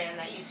there's this band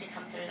that used to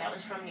come through that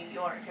was from New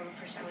York, and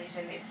for some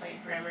reason they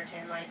played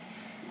Bremerton like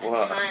a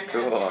Whoa, ton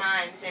cool. of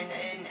times.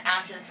 And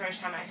after the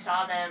first time I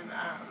saw them,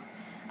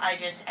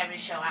 every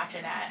show after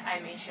that, I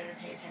made sure to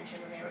pay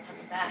attention when they were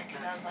coming back,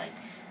 because I was like,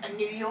 a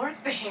New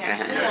York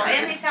band, cool.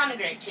 And they sounded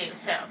great too.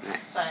 So,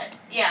 Nice. but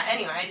yeah.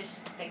 Anyway, I just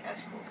think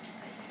that's cool.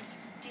 I just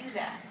do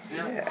that.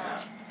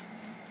 Yeah.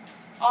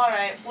 All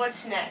right,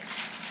 what's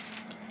next?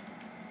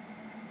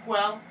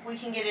 Well, we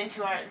can get into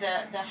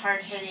the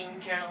hard-hitting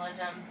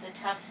journalism, the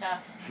tough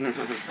stuff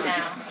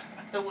now,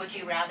 the would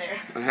you rather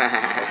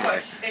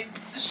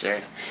questions.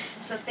 Sure.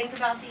 So think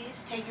about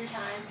these, take your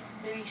time,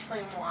 maybe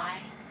explain why.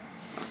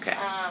 Okay.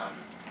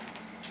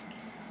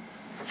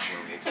 This is where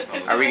we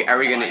expose Are we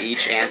gonna biases.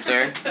 each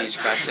answer each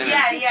question?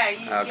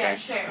 Yeah, Okay.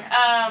 sure.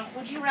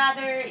 Would you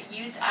rather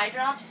use eye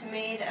drops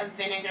made of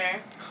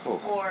vinegar Whew.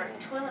 or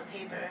toilet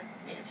paper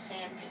made of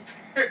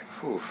sandpaper?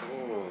 Whew.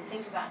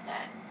 Think about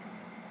that.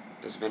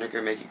 Does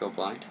vinegar make you go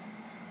blind?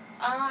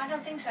 I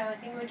don't think so. I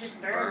think it would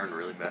just Burn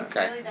really bad.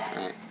 Okay. Really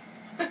bad.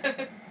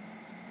 Alright.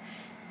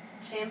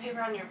 Sandpaper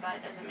on your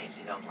butt doesn't make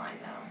you go blind,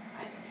 though.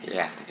 Either.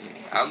 Yeah.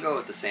 I'll go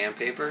with the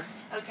sandpaper.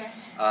 Okay.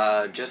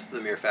 Just the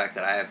mere fact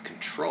that I have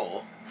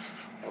control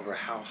over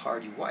how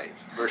hard you wipe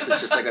versus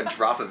just like a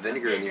drop of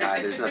vinegar in the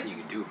eye. There's nothing you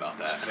can do about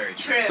That's that. very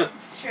true. True.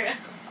 True.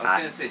 I was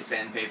gonna say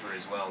sandpaper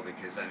as well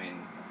because if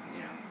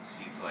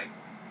you've like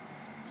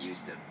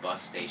used a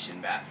bus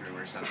station bathroom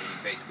or something,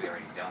 you've basically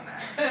already done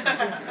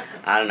that.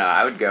 I don't know.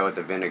 I would go with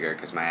the vinegar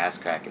because my ass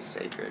crack is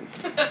sacred.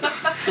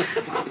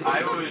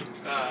 I would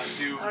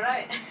do All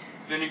right.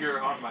 vinegar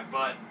on my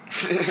butt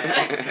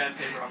and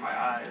sandpaper on my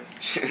eyes,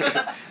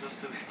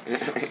 just to.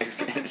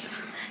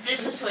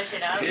 Just to switch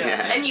it up.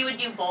 Yeah. And you would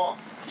do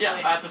both. Yeah,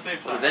 Would- at the same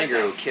Well, time. the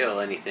vinegar will kill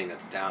anything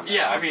that's down there.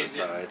 Yeah, I also, mean,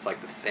 so it's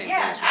like the same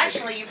Yeah, thing as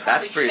actually, you probably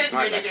That's pretty should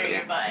smart, vinegar actually.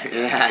 your butt.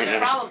 Yeah, It's yeah.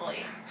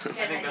 probably. I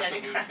think that's a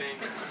new thing.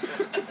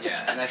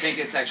 Yeah, and I think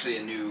it's actually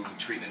a new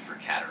treatment for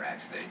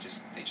cataracts. They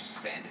just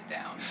sand it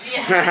down.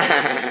 Yeah.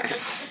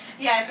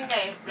 Yeah, I think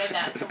I read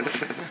that somewhere.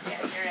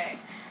 Yeah, you're right.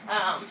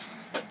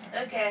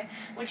 Okay.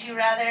 Would you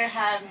rather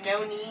have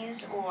no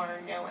knees or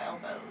no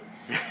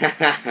elbows?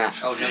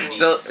 Oh, no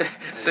knees.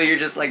 So you're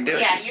just like doing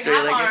Yeah, you straight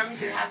have legged?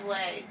 arms, you have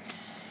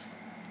legs,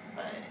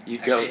 but You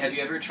Actually, go. have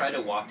you ever tried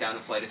to walk down a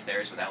flight of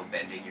stairs without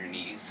bending your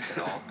knees at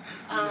all?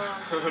 No.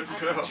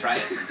 Try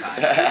it sometime.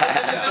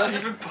 It's So- not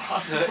even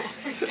possible.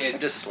 It's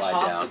Just slide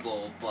down.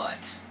 possible, but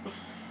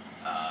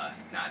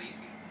not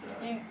easy.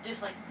 You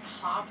just like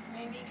hop,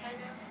 maybe, kind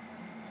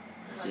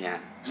of? Or, like, Yeah.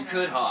 You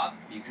could hop.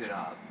 I don't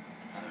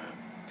know.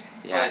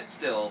 Yeah. But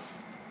still,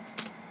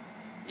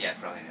 yeah,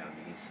 probably no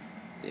knees.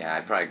 Yeah,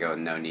 I'd probably go with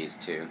no knees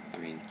too. I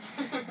mean,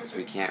 'cause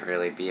we can't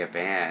really be a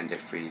band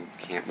if we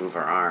can't move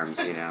our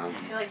arms, you know. I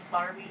feel like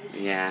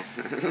Barbies. Yeah.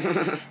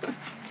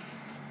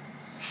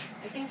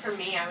 I think for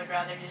me, I would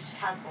rather just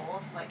have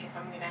both. Like, if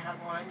I'm going to have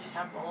one, just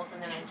have both,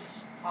 and then I just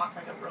walk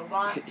like a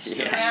robot.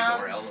 Yeah.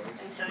 Knees or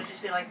elbows. And so it'd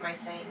just be like my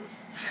thing.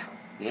 So,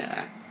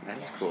 Yeah,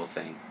 that's a cool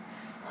thing.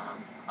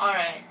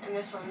 alright, and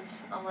this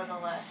one's a little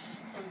less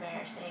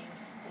embarrassing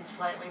and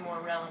slightly more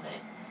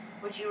relevant.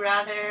 Would you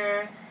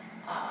rather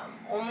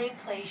only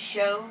play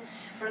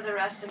shows for the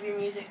rest of your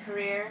music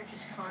career,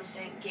 just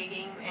constant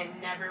gigging and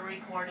never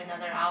record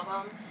another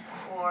album,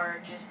 or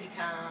just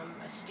become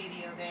a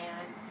studio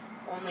band,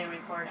 only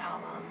record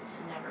albums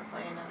and never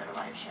play another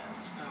live show?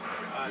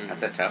 Oh, God.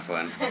 That's a tough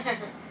one.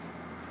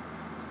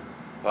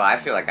 Well, I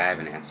feel like I have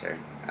an answer.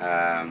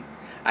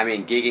 I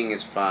mean, gigging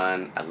is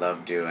fun. I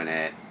love doing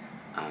it.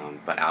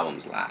 But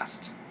albums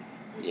last,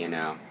 you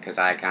know? Because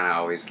I kind of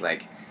always,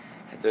 like...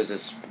 There's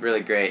this really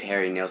great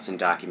Harry Nilsson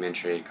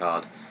documentary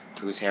called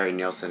Who's Harry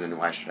Nilsson and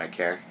Why Should I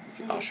Care?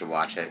 You all should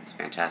watch it. It's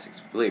fantastic.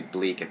 It's really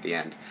bleak at the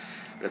end.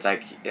 But it's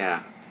like,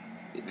 yeah...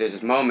 There's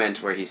this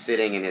moment where he's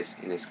sitting in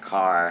his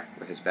car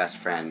with his best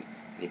friend,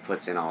 and he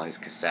puts in all his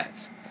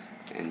cassettes.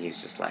 And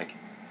he's just like,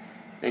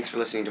 thanks for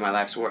listening to my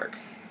life's work,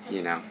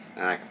 you know?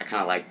 And I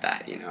kind of like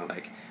that, you know?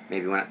 Like,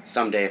 maybe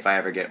someday if I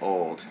ever get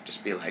old,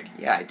 just be like,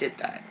 yeah, I did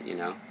that, you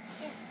know?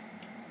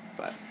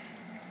 But...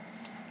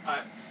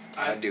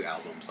 I'd do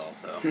albums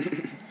also.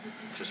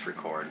 Just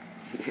record.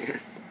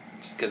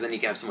 Just because then you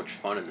can have so much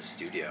fun in the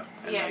studio.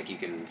 And like you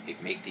can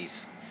make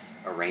these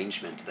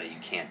arrangements that you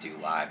can't do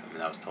live. I mean,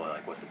 that was totally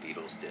like what the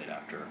Beatles did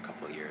after a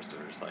couple of years. They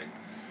were just like,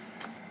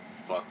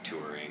 fuck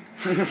touring.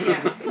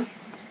 Yeah.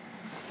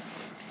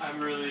 I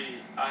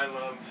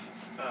love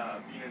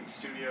being in the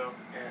studio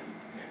and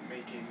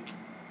making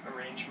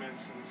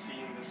arrangements and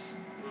seeing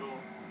this little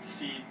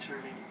seed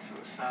turning into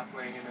a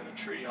sapling and then a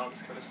tree, all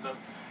this kind of stuff.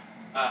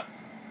 But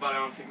I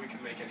don't think we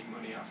can make any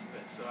money off of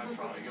it, so I'd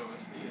probably go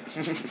with the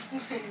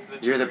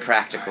You're the touring.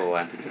 practical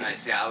one.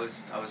 Nice. Yeah, I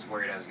was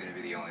worried I was going to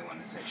be the only one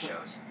to say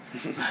shows.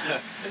 And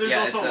there's Yeah,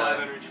 also it's, live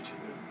energy too.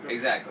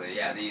 Exactly.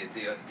 Yeah,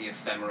 the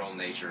ephemeral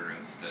nature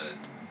of the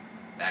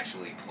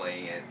actually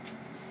playing it,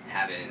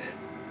 having it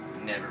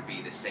never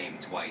be the same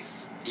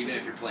twice. Even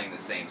if you're playing the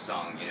same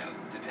song, you know,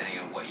 depending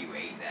on what you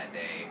ate that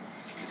day,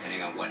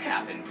 depending on what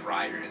happened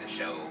prior to the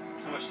show.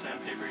 How much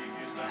sandpaper you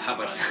used on How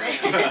much?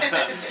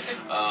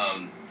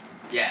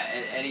 Yeah,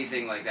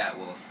 anything like that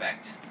will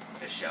affect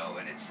a show,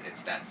 and it's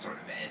that sort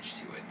of edge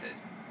to it that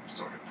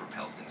sort of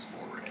propels things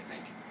forward, I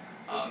think.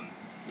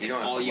 You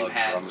don't have all to you lug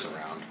had drums was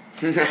around.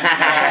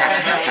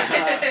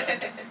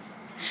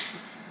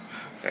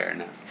 Fair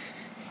enough.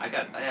 I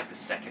have the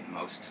second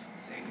most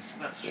things.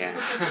 That's true. Yeah.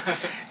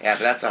 Yeah, but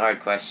that's a hard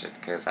question,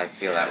 because I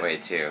feel that way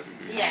too.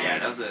 Yeah.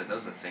 that was a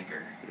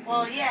thinker.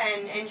 Well, yeah,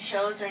 and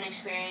shows are an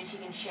experience you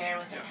can share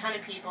with a ton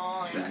of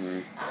people, and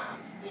Exactly.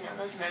 you know,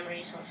 those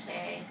memories will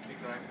stay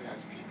Exactly. with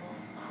those people.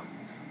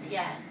 But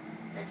yeah,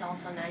 it's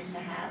also nice to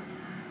have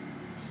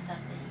stuff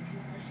that you can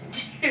listen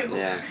to.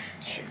 Yeah.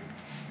 Sure.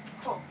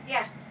 Cool.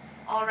 Yeah.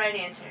 All right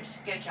answers.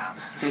 Good job.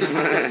 You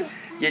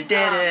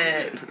did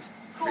it!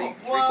 Cool.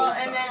 Three Well, gold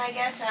and then stars. I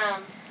guess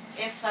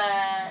if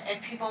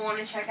people want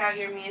to check out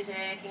your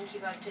music and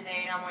keep up to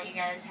date on what you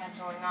guys have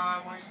going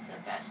on, where's the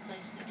best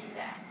place to do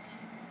that?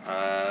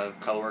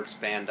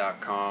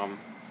 Colorworksband.com,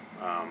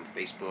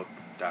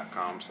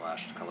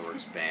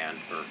 Facebook.com/colorworksband,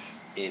 or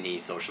any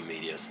social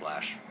media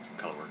 /colorworksband.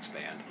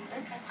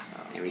 Okay.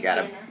 And we Easy got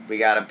enough. we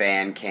got a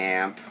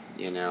Bandcamp,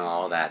 you know,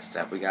 all that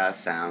stuff. We got a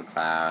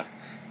SoundCloud.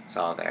 It's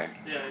all there.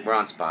 Yeah. We're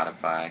on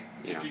Spotify,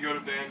 you know. If you go to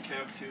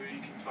Bandcamp too,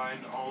 you can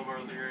find all of our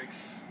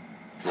lyrics.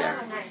 Yeah.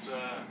 Oh, nice.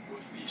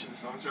 With each of the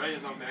songs, right?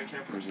 It's on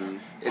Bandcamp or Mhm. something.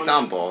 It's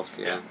on both,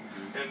 yeah.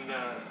 And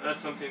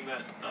that's something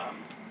that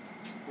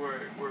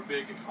we're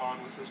big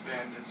on with this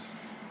band is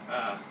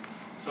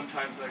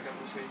sometimes like I'm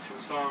listening to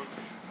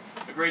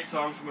a great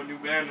song from a new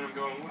band, and I'm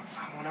going,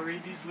 I want to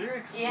read these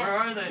lyrics. Yeah. Where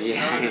are they?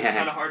 Yeah, And it's yeah.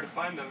 kind of hard to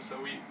find them, so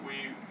we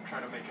try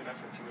to make an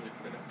effort to really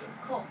put it out there.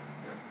 Cool.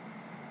 Yeah.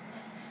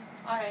 Nice.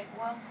 All right.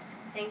 Well,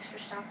 thanks for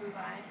stopping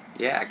by.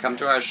 Yeah, come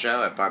to our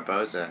show at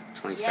Barboza,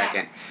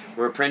 22nd.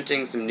 We're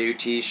printing some new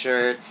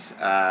T-shirts,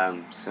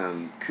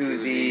 some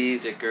koozies.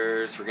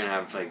 Stickers. We're gonna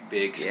have like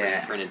big screen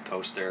Yeah. printed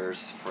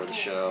posters for the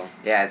show.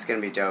 Yeah, it's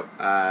gonna be dope.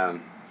 We're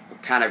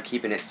kind of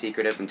keeping it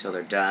secretive until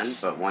they're done,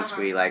 but once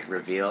we like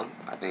reveal,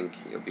 I think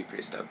you'll be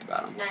pretty stoked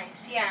about them.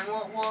 Nice. Yeah, and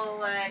we'll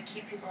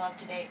keep people up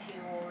to date too.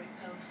 We'll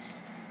repost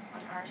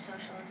on our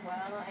social as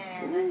well,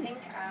 and I think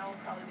I'll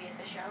probably be at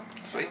the show.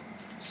 So, Sweet.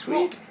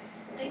 Sweet.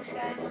 thanks,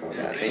 guys.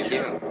 Yeah, thank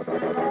you.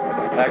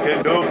 Back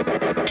in dope.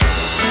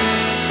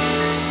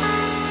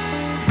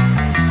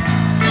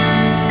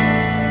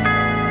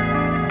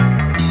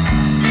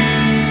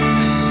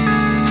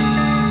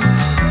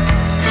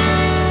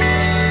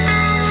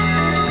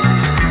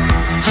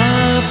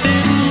 I've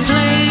been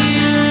playing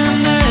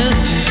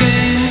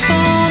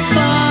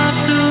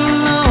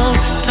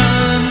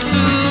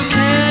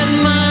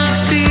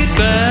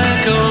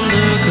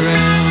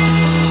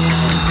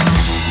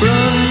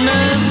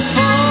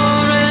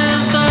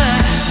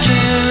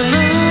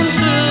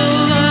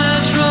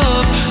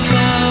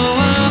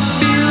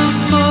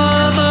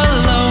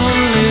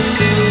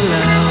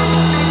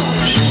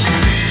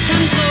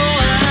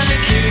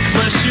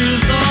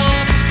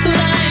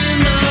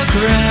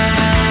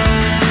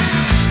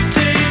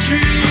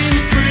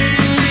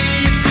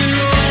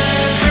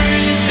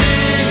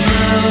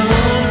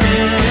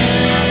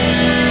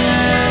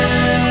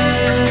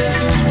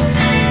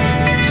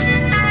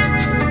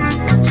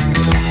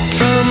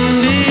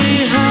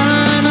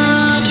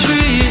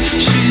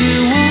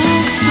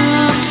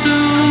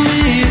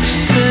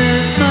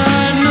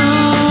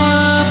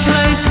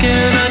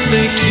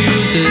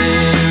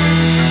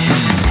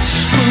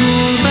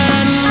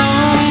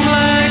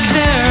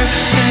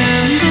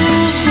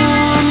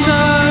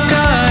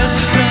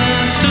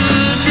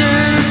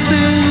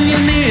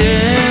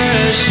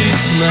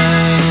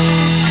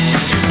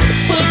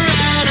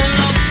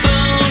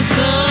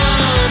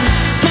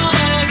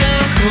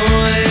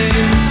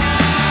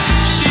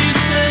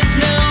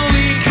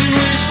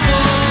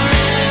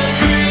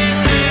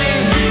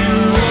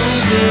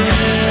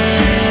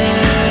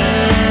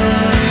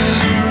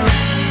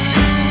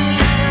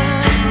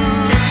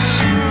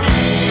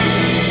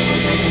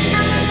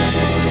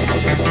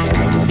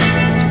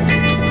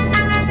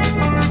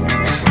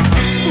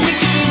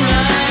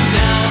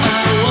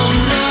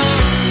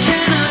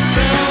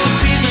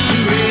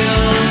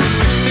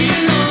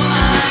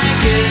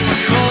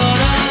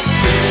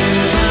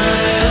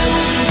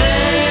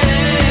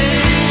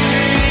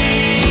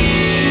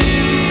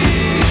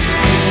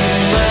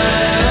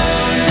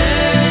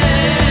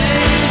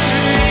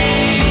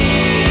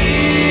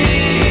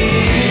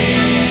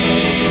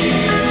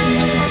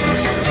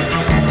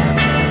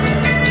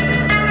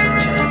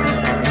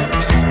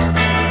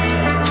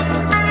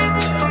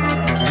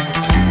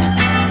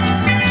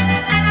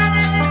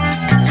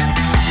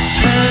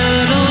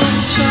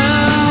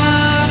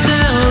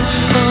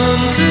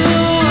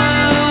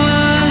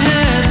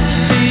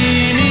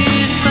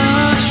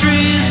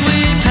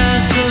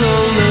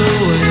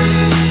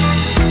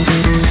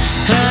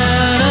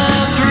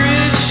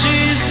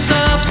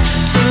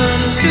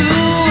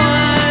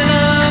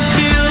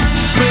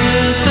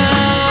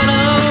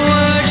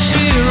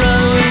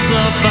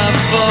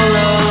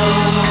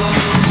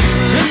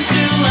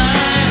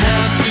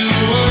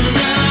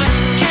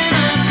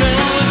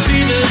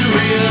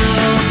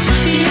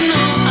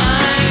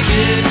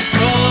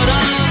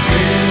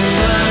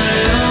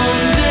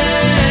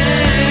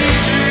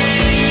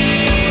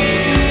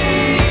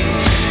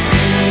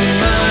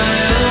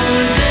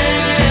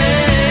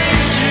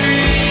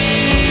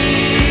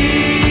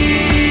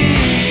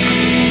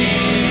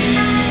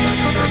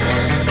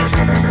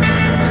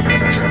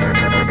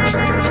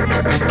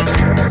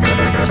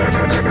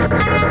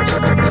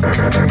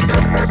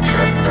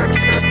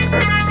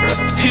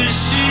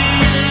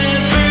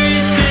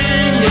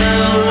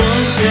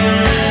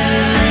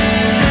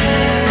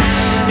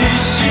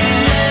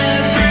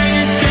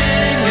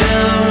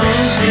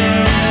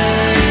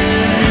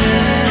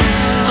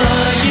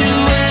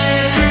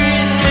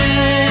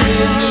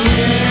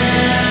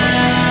reunion.